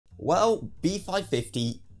Well,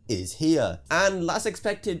 B550 is here, and as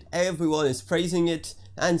expected, everyone is praising it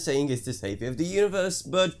and saying it's the savior of the universe,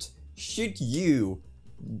 but should you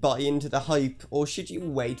buy into the hype or should you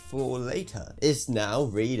wait for later? Is now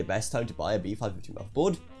really the best time to buy a B550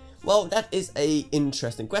 motherboard? Well, that is an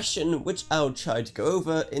interesting question, which I'll try to go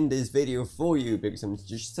over in this video for you because I'm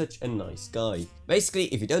just such a nice guy. Basically,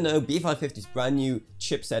 if you don't know, B550 is a brand new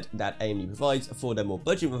chipset that AMD provides for their more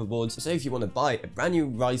budget motherboards. So if you want to buy a brand new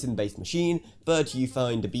Ryzen based machine, but you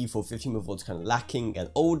find the B450 motherboard's kind of lacking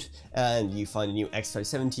and old, and you find a new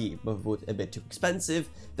X570 motherboard a bit too expensive,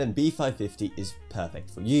 then B550 is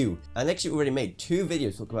perfect for you. And actually already made 2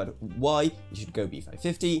 videos talking about why you should go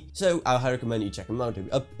B550, so I highly recommend you check them out. They'll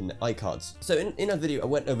be up in the iCards. So in that video I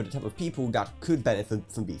went over the type of people that could benefit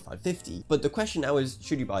from B550, but the question now is,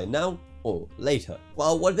 should you buy it now or later?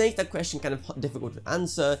 Well, what makes that question kind of difficult to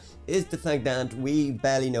answer is the fact that we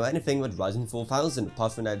barely know anything about Ryzen 4000,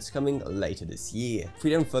 apart from that it's coming later this year.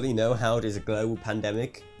 We don't fully know how this global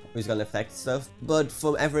pandemic is going to affect stuff, but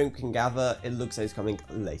from everything we can gather, it looks like it's coming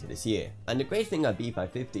later this year. And the great thing about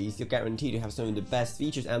B550 is you're guaranteed to have some of the best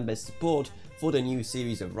features and best support for the new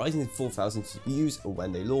series of Ryzen 4000 CPUs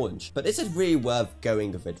when they launch. But is it really worth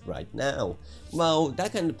going with it right now? Well,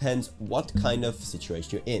 that kind of depends what kind of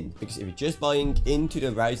situation you're in, because if you're just buying into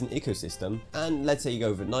the Ryzen ecosystem, and let's say you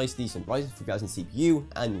go with a nice decent Ryzen 4000 CPU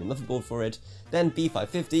and your motherboard for it, then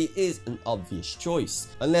B550 is an obvious choice.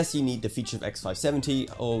 Unless you need the features of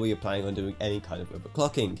X570 or you're planning on doing any kind of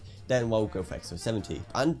overclocking, then we'll go for X570.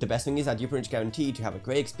 And the best thing is that you're pretty much guaranteed to have a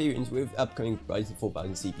great experience with upcoming Ryzen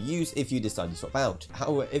 4000 CPUs if you decide to swap out.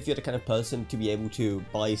 However, if you're the kind of person to be able to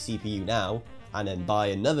buy a CPU now and then buy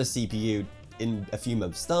another CPU in a few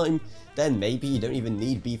months time, then maybe you don't even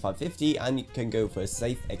need B550 and you can go for a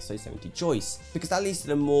safe X570 choice, because that leads to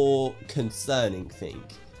the more concerning thing.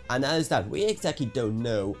 And that is that we exactly don't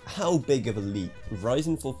know how big of a leap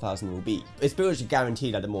Ryzen 4000 will be. It's pretty much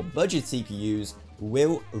guaranteed that the more budget CPUs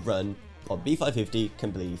will run on B550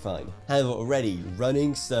 completely fine. However, already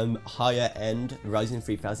running some higher end Ryzen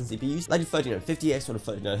 3000 CPUs like the 3950X or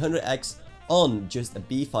the 3900X on just a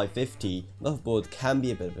B550 motherboard can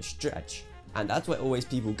be a bit of a stretch. And that's why always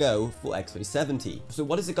people go for X570. So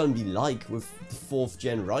what is it going to be like with the 4th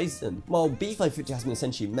gen Ryzen? Well, B550 has been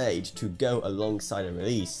essentially made to go alongside a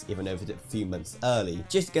release, even though it's a few months early,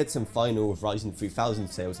 just to get some final Ryzen 3000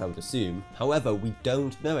 sales, I would assume. However, we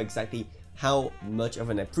don't know exactly how much of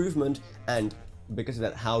an improvement, and because of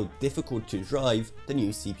that, how difficult to drive the new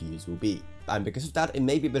CPUs will be. And because of that, it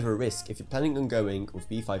may be a bit of a risk if you're planning on going with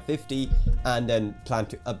B550 and then plan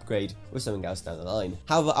to upgrade with something else down the line.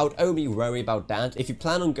 However, I would only worry about that if you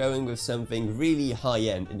plan on going with something really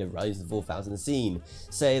high-end in the Ryzen 4000 scene,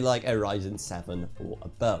 say like a Ryzen 7 or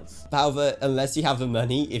above. However, unless you have the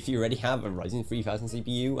money, if you already have a Ryzen 3000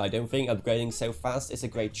 CPU, I don't think upgrading so fast is a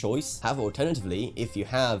great choice. However, alternatively, if you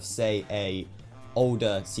have, say, a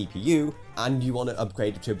older CPU and you want to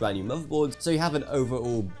upgrade it to a brand new motherboard, so you have an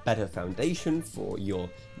overall better foundation for your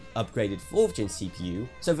upgraded 4th gen CPU.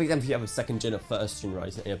 So for example, if you have a 2nd gen or 1st gen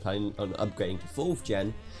Ryzen and you're planning on upgrading to 4th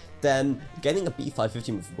gen, then getting a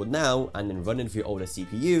B550 motherboard now and then running for your older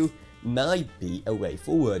CPU might be a way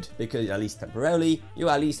forward, because at least temporarily you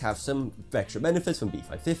at least have some extra benefits from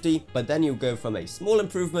B550, but then you'll go from a small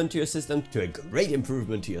improvement to your system to a great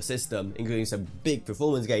improvement to your system, including some big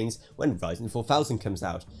performance gains when Ryzen 4000 comes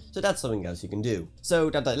out. So that's something else you can do. So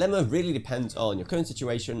that dilemma really depends on your current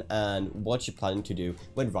situation and what you're planning to do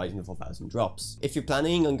when Ryzen 4000 drops. If you're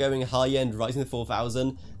planning on going high-end Ryzen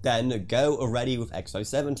 4000, then go already with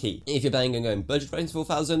X570. If you're planning on going budget Ryzen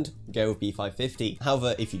 4000, go with B550.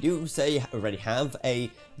 However, if you do say already have a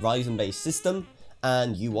Ryzen based system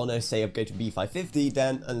and you want to say upgrade to B550,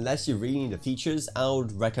 then unless you really need the features, I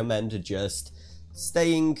would recommend just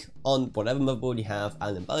staying on whatever motherboard you have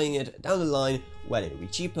and then buying it down the line when it will be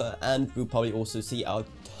cheaper. And we'll probably also see a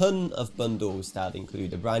ton of bundles that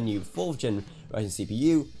include a brand new 4th gen Ryzen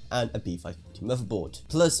CPU and a B550 motherboard.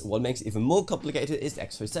 Plus, what makes it even more complicated is the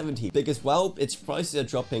X570, because, well, its prices are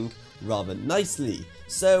dropping rather nicely.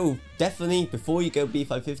 So definitely, before you go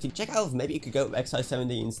B550, check out if maybe you could go with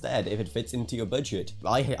X570 instead if it fits into your budget.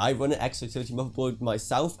 I run an X570 motherboard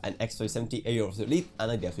myself, an X570 Aorus Elite,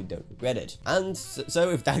 and I definitely don't regret it. And so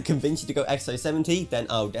if that convinced you to go X570, then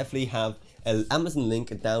I'll definitely have an Amazon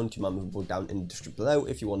link down to my motherboard down in the description below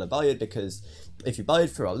if you want to buy it, because if you buy it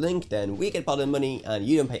through our link, then we get part of the money and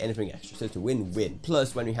you don't pay anything extra, so it's a win-win.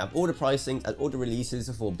 Plus, when we have all the pricing and all the releases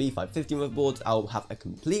for B550 motherboards, I'll have a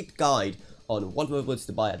complete guide on what motherboards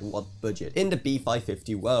to buy at what budget in the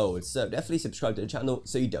B550 world, so definitely subscribe to the channel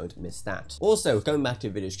so you don't miss that. Also, going back to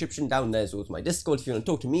the video description, down there is also my Discord if you want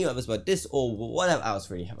to talk to me or others about this or whatever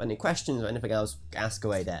else. Really have any questions or anything else, ask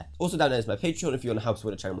away there. Also down there is my Patreon if you want to help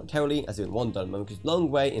support the channel monetarily, as doing $1 a month goes a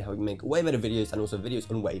long way in helping make way better videos and also videos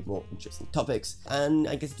on way more interesting topics. And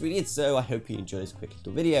I guess it's really it, so I hope you enjoyed this quick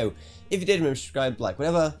little video. If you did, remember to subscribe, like,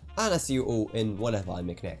 whatever, and I'll see you all in whatever I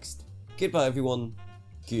make next. Goodbye everyone,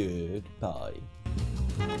 goodbye.